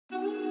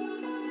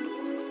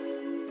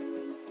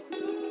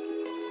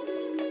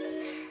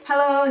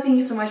Hello, thank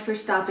you so much for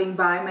stopping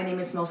by. My name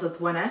is Mel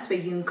Buenas, but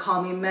you can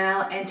call me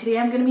Mel, and today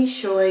I'm going to be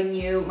showing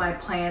you my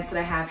plants that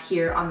I have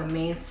here on the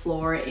main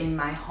floor in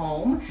my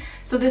home.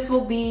 So this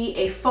will be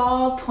a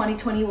fall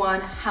 2021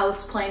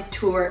 houseplant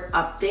tour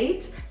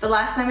update. The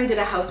last time I did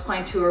a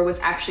houseplant tour was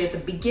actually at the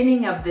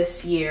beginning of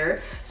this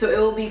year, so it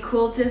will be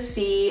cool to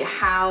see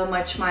how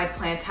much my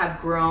plants have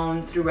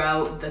grown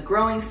throughout the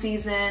growing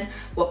season,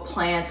 what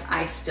plants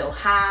I still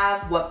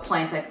have, what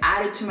plants I've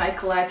added to my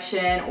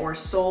collection or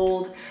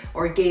sold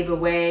or gave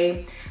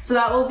away. So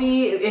that will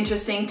be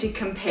interesting to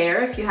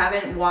compare. If you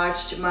haven't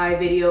watched my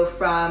video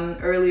from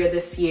earlier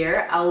this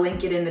year, I'll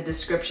link it in the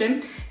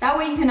description. That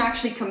way you can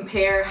actually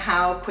compare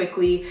how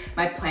quickly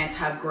my plants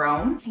have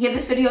grown. Give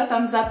this video a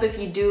thumbs up if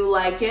you do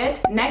like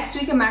it. Next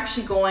week I'm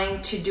actually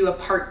going to do a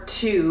part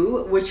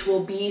 2, which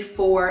will be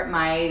for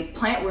my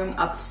plant room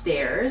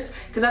upstairs,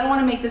 because I don't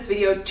want to make this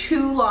video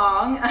too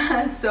long.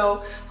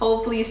 So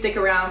hopefully you stick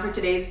around for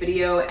today's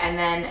video, and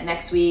then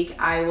next week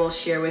I will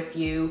share with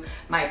you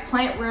my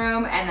plant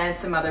room and then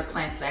some other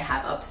plants that I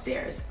have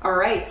upstairs. All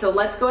right, so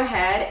let's go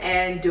ahead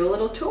and do a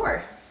little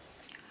tour.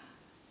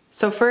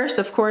 So first,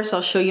 of course,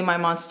 I'll show you my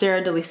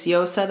Monstera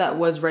Deliciosa that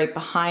was right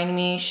behind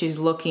me. She's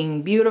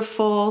looking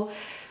beautiful.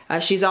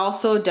 She's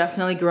also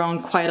definitely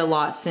grown quite a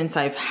lot since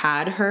I've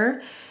had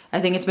her. I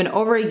think it's been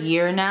over a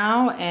year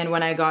now, and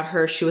when I got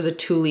her, she was a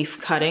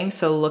 2-leaf cutting,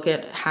 so look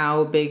at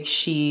how big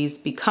she's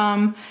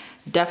become.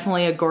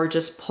 Definitely a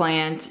gorgeous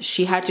plant.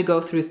 She had to go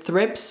through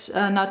thrips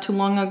not too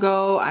long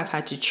ago. I've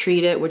had to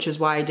treat it, which is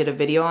why I did a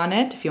video on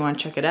it if you want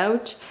to check it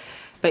out.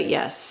 But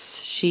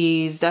yes,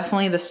 she's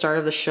definitely the start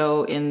of the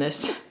show in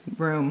this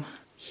room.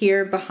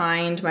 Here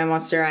behind my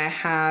Monstera, I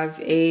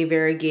have a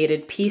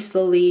variegated peace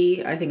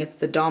lily. I think it's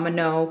the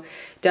domino.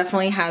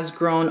 Definitely has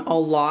grown a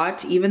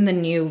lot. Even the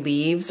new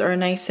leaves are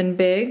nice and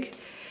big.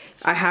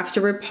 I have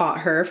to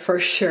repot her for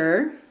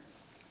sure.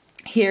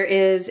 Here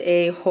is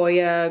a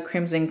Hoya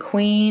Crimson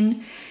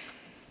Queen.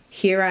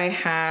 Here I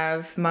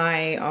have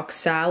my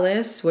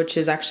oxalis, which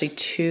is actually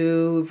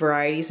 2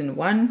 varieties in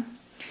one.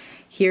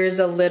 Here's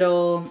a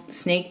little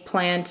snake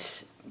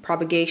plant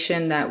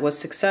propagation that was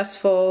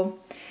successful.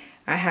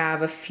 I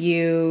have a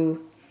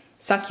few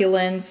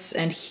succulents,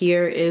 and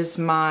here is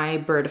my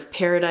bird of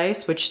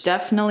paradise, which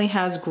definitely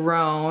has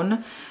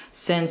grown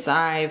since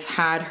I've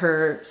had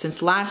her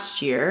since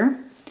last year.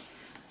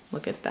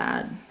 Look at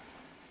that.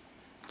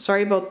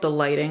 Sorry about the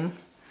lighting,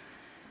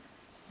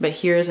 but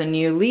here's a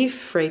new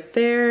leaf right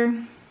there.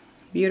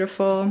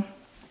 Beautiful.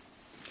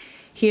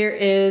 Here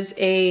is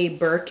a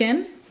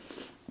Birkin.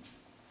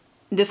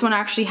 This one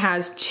actually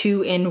has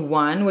 2 in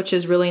 1, which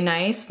is really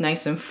nice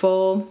and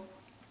full.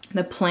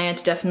 The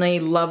plant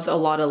definitely loves a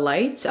lot of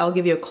light. I'll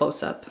give you a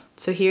close-up.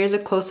 So here's a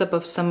close-up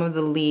of some of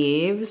the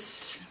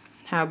leaves.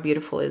 How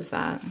beautiful is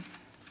that?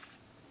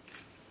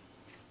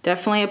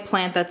 Definitely a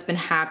plant that's been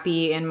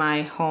happy in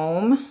my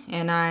home,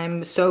 and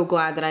I'm so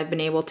glad that I've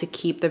been able to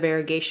keep the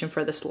variegation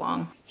for this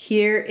long.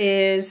 Here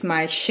is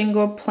my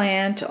shingle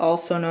plant,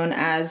 also known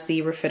as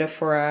the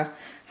Rephotophora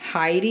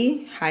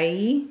Haidii.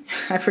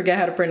 I forget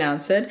how to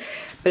pronounce it,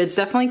 but it's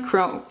definitely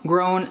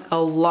grown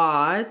a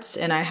lot,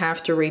 and I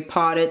have to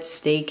repot it,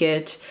 stake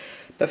it.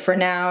 But for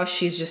now,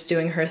 she's just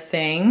doing her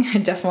thing.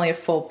 Definitely a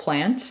full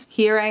plant.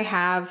 Here I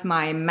have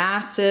my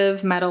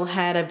massive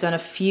metalhead. I've done a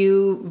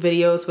few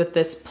videos with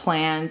this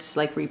plant,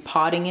 like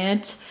repotting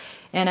it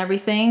and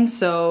everything.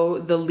 So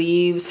the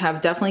leaves have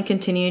definitely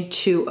continued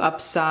to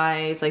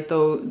upsize, like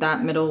though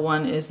that middle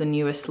one is the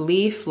newest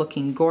leaf,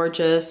 looking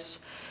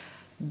gorgeous.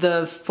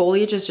 The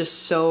foliage is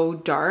just so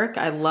dark.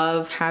 I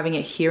love having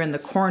it here in the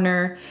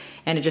corner,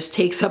 and it just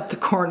takes up the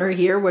corner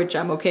here, which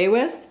I'm okay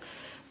with.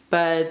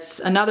 But it's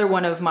another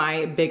one of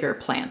my bigger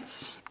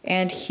plants.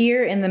 And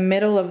here in the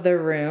middle of the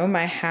room,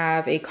 I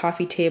have a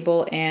coffee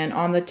table, and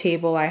on the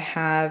table I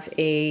have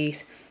a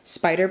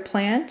spider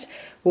plant,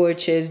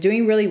 which is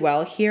doing really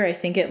well here. I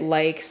think it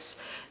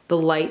likes the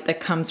light that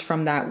comes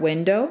from that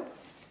window.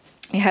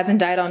 It hasn't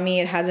died on me,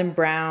 it hasn't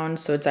browned,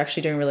 so it's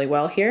actually doing really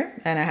well here,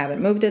 and I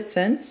haven't moved it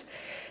since.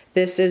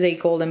 This is a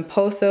golden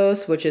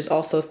pothos, which is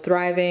also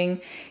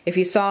thriving. If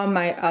you saw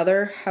my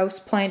other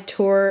houseplant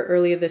tour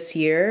earlier this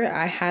year,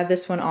 I had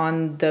this one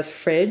on the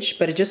fridge,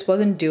 but it just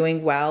wasn't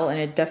doing well, and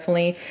it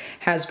definitely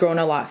has grown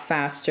a lot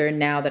faster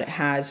now that it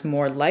has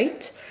more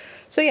light.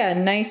 So yeah,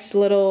 nice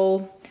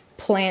little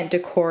plant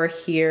decor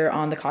here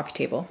on the coffee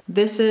table.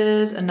 This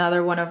is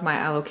another one of my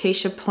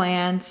Alocasia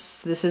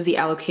plants. This is the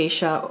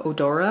Alocasia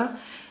odora,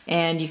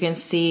 and you can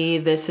see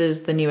this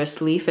is the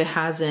newest leaf. It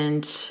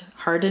hasn't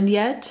hardened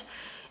yet.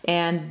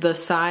 And the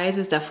size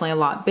is definitely a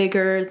lot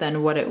bigger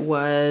than what it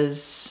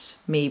was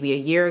maybe a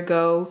year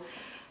ago.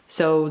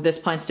 So this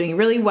plant's doing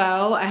really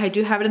well. I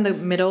do have it in the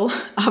middle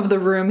of the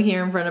room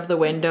here in front of the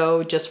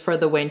window just for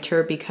the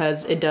winter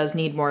because it does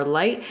need more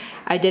light.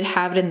 I did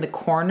have it in the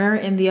corner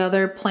in the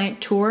other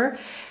plant tour,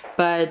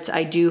 but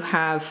I do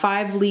have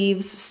 5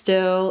 leaves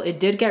still. It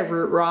did get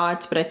root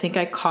rot, but I think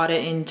I caught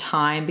it in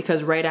time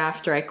because right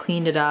after I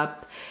cleaned it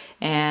up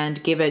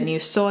and gave it new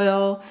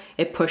soil,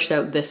 it pushed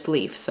out this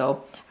leaf.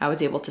 So I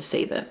was able to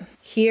save it.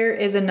 Here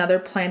is another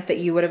plant that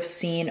you would have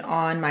seen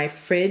on my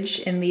fridge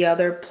in the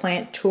other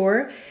plant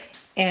tour.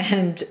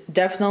 And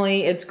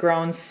definitely it's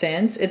grown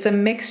since. It's a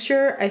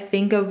mixture, I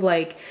think, of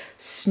like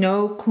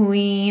Snow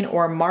Queen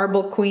or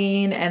Marble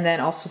Queen, and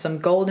then also some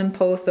golden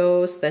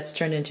pothos that's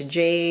turned into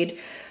jade.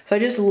 So I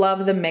just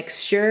love the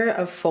mixture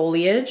of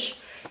foliage,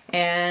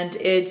 and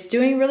it's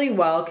doing really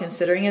well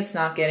considering it's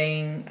not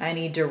getting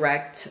any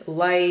direct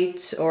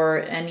light or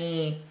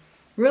any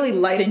really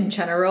light in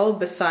general,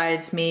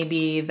 besides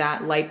maybe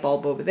that light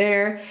bulb over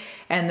there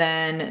and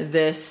then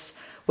this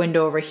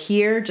window over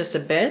here just a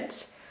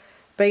bit.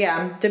 But yeah,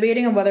 I'm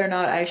debating on whether or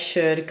not I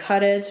should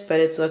cut it, but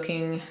it's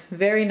looking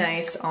very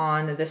nice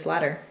on this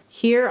ladder.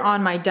 Here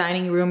on my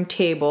dining room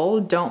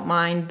table, don't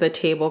mind the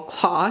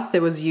tablecloth.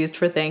 It was used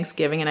for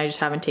Thanksgiving and I just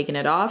haven't taken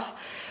it off.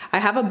 I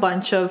have a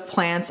bunch of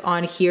plants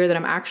on here that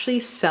I'm actually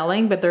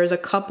selling, but there's a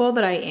couple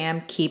that I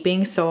am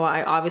keeping, so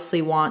I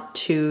obviously want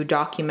to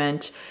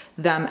document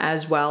them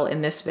as well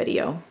in this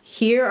video.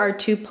 Here are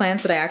two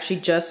plants that I actually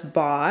just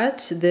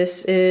bought.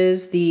 This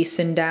is the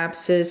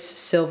Scindapsus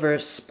Silver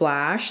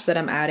Splash that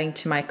I'm adding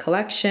to my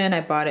collection. I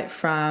bought it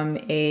from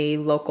a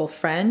local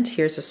friend.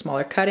 Here's a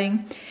smaller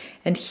cutting.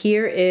 And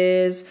here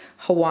is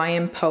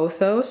Hawaiian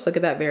Pothos. Look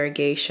at that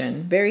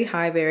variegation, very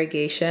high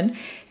variegation.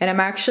 And I'm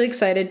actually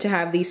excited to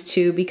have these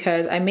two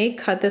because I may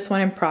cut this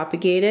one and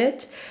propagate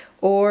it,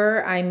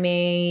 or I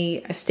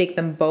may stake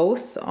them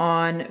both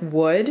on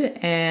wood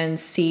and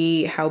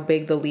see how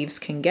big the leaves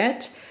can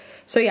get.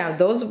 So yeah,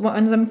 those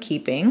ones I'm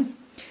keeping.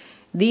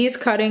 These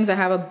cuttings, I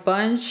have a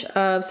bunch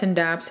of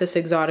Scindapsus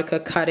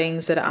exotica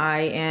cuttings that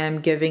I am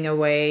giving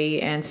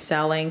away and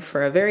selling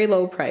for a very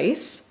low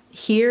price.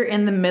 Here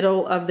in the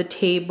middle of the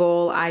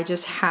table, I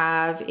just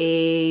have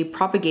a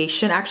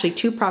propagation, actually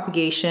two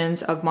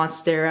propagations of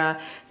Monstera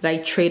that I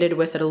traded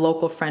with at a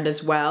local friend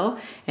as well.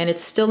 And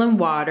it's still in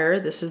water.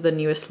 This is the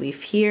newest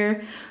leaf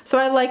here. So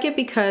I like it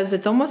because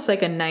it's almost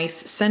like a nice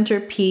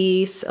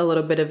centerpiece, a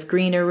little bit of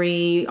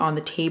greenery on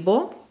the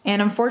table. And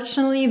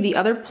unfortunately, the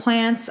other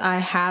plants I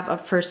have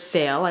up for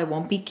sale, I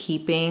won't be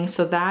keeping.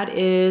 So that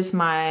is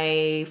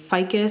my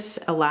Ficus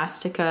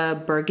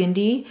elastica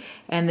burgundy,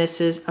 and this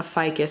is a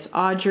Ficus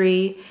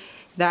Audrey.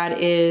 That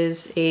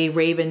is a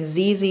Raven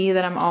ZZ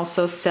that I'm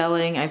also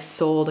selling. I've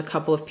sold a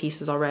couple of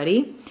pieces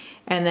already.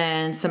 And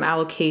then some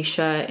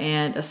Alocasia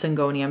and a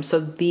Syngonium.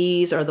 So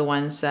these are the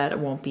ones that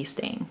won't be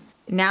staying.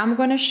 Now I'm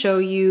going to show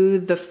you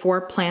the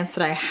 4 plants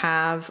that I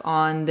have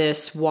on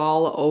this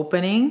wall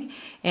opening.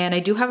 And I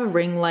do have a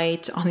ring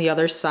light on the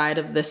other side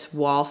of this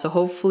wall, so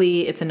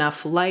hopefully it's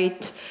enough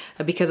light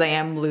because I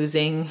am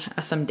losing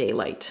some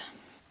daylight.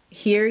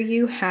 Here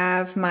you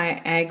have my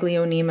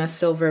Aglaonema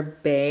Silver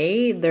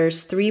Bay.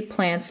 There's 3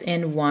 plants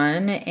in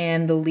one,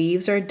 and the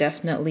leaves are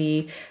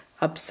definitely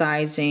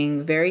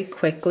upsizing very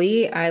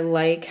quickly. I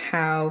like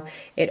how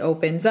it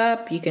opens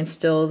up. You can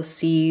still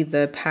see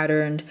the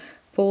patterned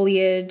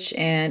foliage,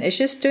 and it's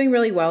just doing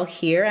really well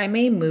here. I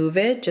may move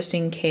it just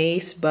in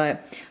case,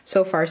 but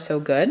so far so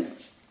good.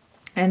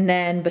 And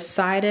then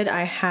beside it,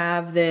 I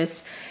have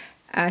this,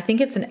 I think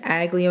it's an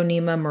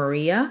Aglaonema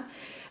Maria.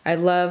 I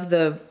love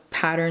the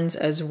patterns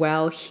as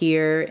well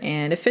here,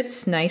 and it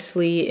fits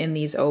nicely in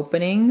these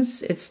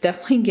openings. It's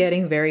definitely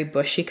getting very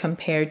bushy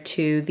compared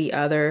to the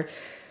other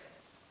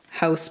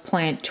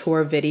houseplant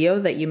tour video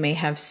that you may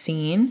have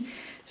seen.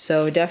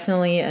 So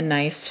definitely a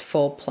nice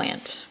full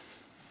plant.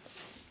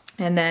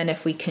 And then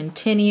if we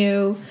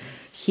continue,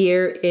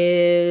 here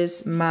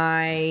is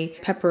my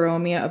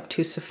Peperomia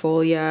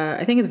obtusifolia.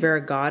 I think it's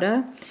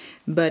variegata,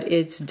 but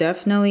it's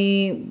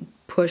definitely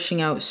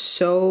pushing out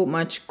so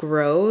much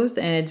growth,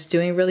 and it's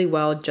doing really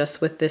well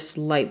just with this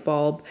light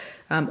bulb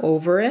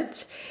over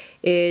it.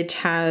 It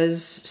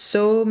has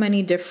so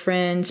many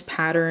different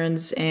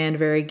patterns and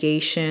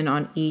variegation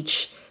on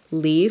each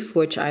leaf,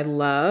 which I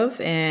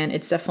love, and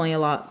it's definitely a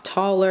lot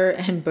taller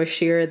and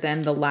bushier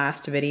than the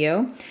last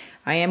video.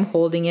 I am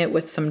holding it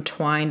with some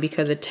twine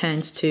because it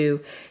tends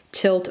to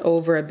tilt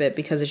over a bit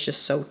because it's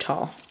just so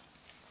tall.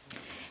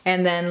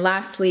 And then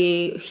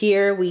lastly,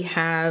 here we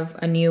have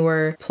a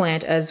newer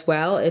plant as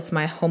well. It's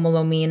my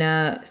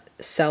Homolomina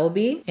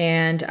Selby,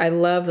 and I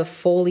love the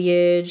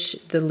foliage.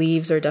 The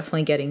leaves are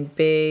definitely getting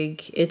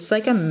big. It's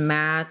like a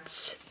matte,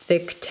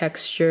 thick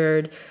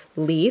textured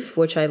leaf,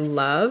 which I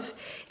love,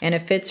 and it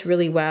fits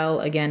really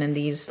well again in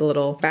these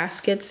little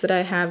baskets that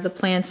I have the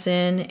plants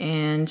in,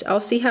 and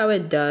I'll see how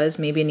it does.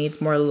 Maybe it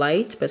needs more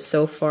light, but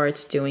so far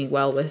it's doing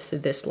well with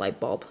this light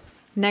bulb.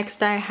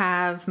 Next I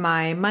have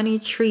my money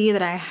tree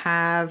that I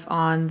have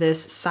on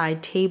this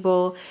side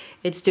table.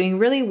 It's doing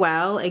really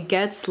well. It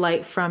gets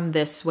light from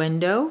this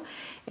window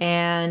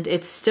and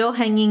it's still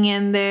hanging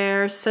in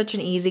there. Such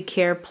an easy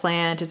care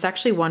plant. It's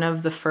actually one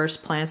of the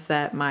first plants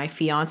that my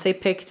fiance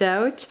picked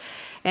out.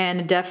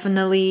 and it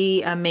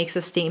definitely makes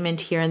a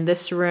statement here in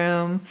this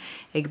room.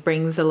 It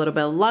brings a little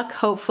bit of luck,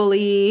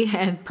 hopefully,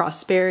 and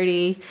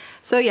prosperity.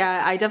 So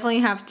yeah, I definitely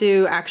have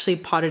to actually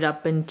pot it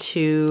up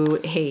into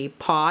a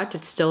pot.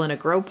 It's still in a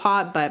grow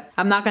pot, but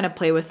I'm not gonna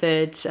play with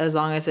it as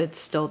long as it's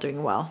still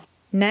doing well.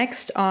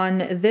 Next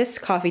on this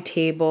coffee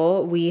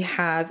table, we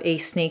have a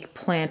snake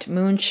plant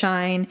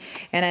moonshine,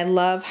 and I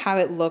love how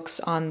it looks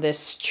on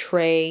this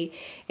tray.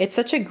 It's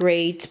such a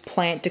great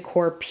plant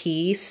decor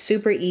piece,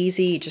 super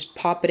easy. You just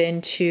pop it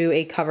into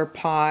a cover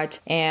pot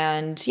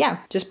and yeah,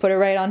 just put it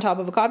right on top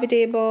of a coffee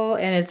table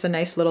and it's a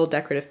nice little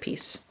decorative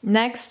piece.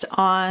 Next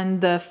on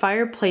the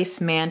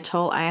fireplace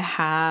mantle, I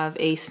have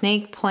a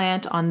snake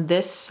plant on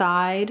this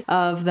side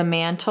of the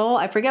mantle.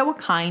 I forget what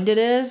kind it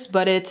is,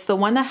 but it's the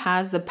one that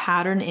has the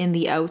pattern in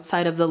the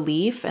outside of the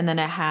leaf and then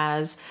it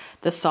has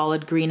the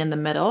solid green in the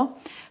middle.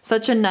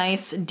 Such a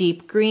nice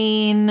deep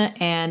green,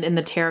 and in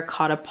the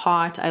terracotta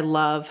pot, I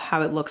love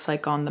how it looks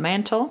like on the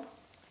mantle.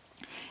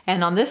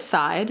 And on this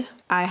side,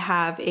 I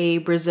have a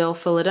Brazil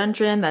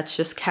philodendron that's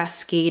just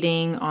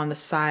cascading on the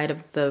side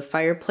of the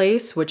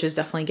fireplace, which is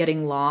definitely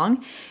getting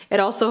long. It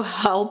also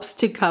helps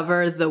to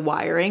cover the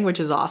wiring, which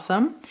is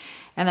awesome.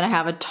 And then I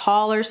have a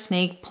taller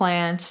snake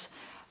plant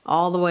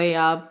all the way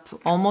up,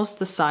 almost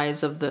the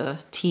size of the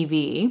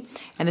TV.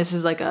 And this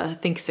is like a, I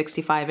think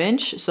 65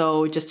 inch.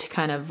 So just to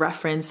kind of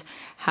reference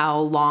how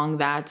long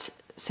that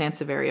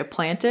Sansevieria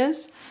plant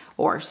is,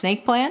 or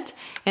snake plant.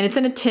 And it's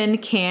in a tin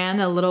can,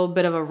 a little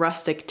bit of a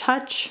rustic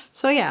touch.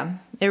 So yeah,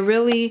 it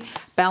really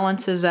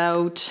balances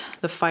out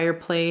the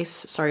fireplace.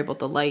 Sorry about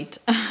the light.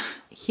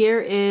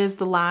 Here is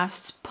the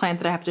last plant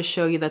that I have to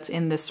show you that's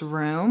in this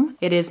room.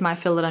 It is my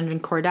philodendron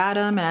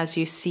cordatum, and as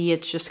you see,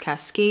 it's just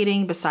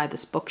cascading beside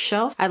this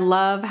bookshelf. I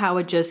love how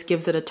it just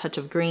gives it a touch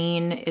of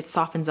green. It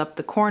softens up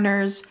the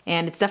corners,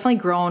 and it's definitely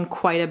grown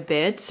quite a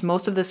bit.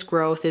 Most of this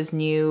growth is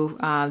new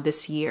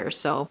this year,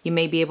 so you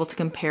may be able to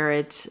compare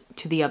it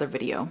to the other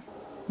video.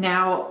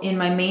 Now, in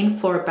my main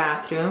floor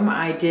bathroom,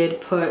 I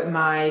did put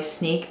my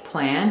snake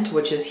plant,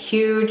 which is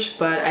huge,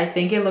 but I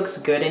think it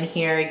looks good in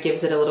here. It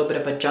gives it a little bit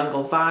of a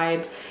jungle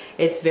vibe.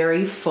 It's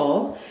very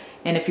full.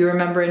 And if you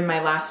remember in my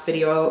last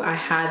video, I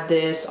had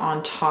this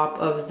on top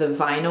of the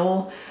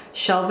vinyl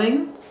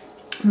shelving.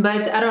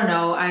 But I don't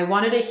know, I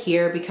wanted it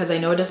here because I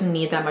know it doesn't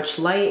need that much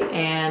light,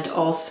 and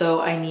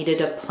also I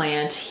needed a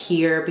plant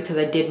here because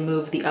I did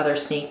move the other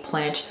snake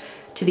plant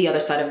to the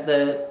other side of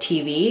the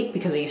TV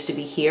because it used to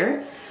be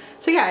here.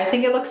 So yeah, I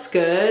think it looks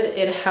good.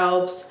 It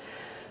helps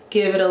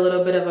give it a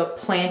little bit of a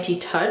planty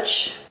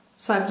touch.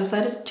 So I've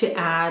decided to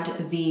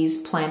add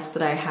these plants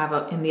that I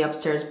have in the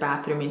upstairs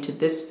bathroom into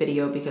this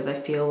video because I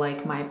feel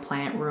like my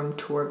plant room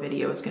tour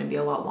video is gonna be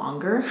a lot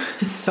longer.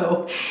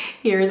 So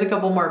here's a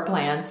couple more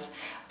plants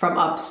from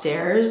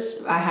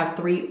upstairs. I have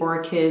 3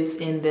 orchids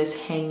in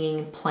this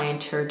hanging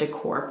planter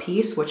decor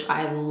piece, which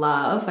I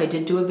love. I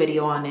did do a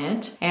video on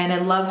it, and I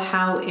love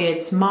how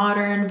it's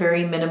modern,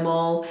 very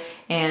minimal,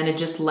 and it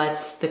just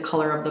lets the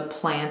color of the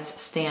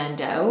plants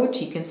stand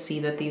out. You can see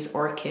that these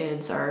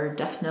orchids are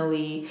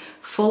definitely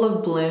full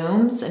of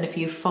blooms, and if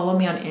you follow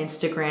me on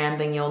Instagram,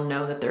 then you'll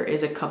know that there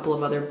is a couple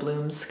of other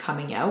blooms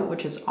coming out,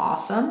 which is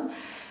awesome.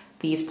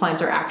 These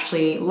plants are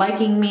actually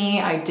liking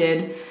me. I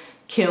did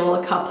kill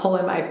a couple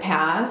in my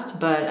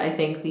past, but I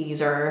think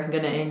these are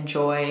gonna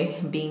enjoy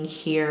being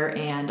here,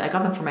 and I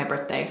got them for my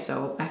birthday,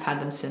 so I've had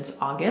them since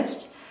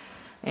August.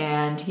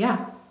 And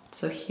yeah,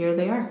 so here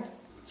they are.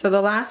 So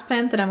the last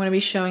plant that I'm going to be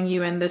showing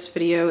you in this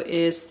video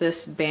is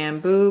this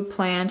bamboo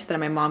plant that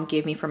my mom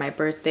gave me for my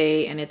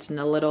birthday, and it's in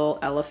a little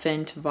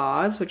elephant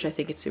vase, which I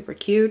think is super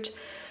cute.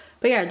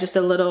 But yeah, just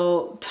a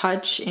little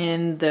touch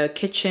in the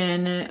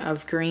kitchen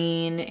of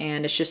green,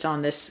 and it's just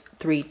on this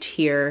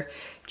 3-tier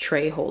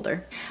tray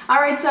holder. All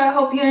right, so I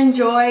hope you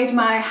enjoyed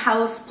my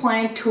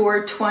Houseplant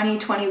Tour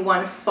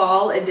 2021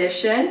 Fall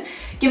Edition.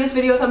 Give this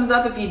video a thumbs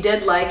up if you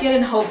did like it,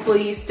 and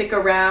hopefully you stick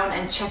around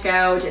and check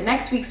out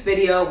next week's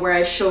video where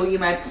I show you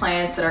my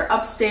plants that are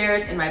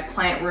upstairs in my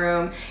plant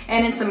room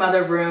and in some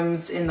other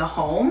rooms in the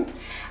home.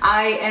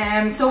 I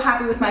am so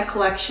happy with my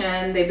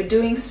collection. They've been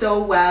doing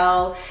so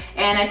well,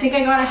 and I think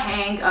I got a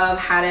hang of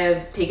how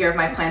to take care of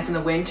my plants in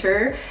the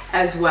winter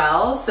as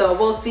well. So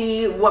we'll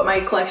see what my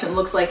collection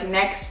looks like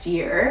next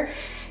year.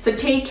 So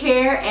take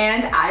care,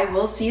 and I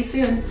will see you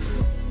soon.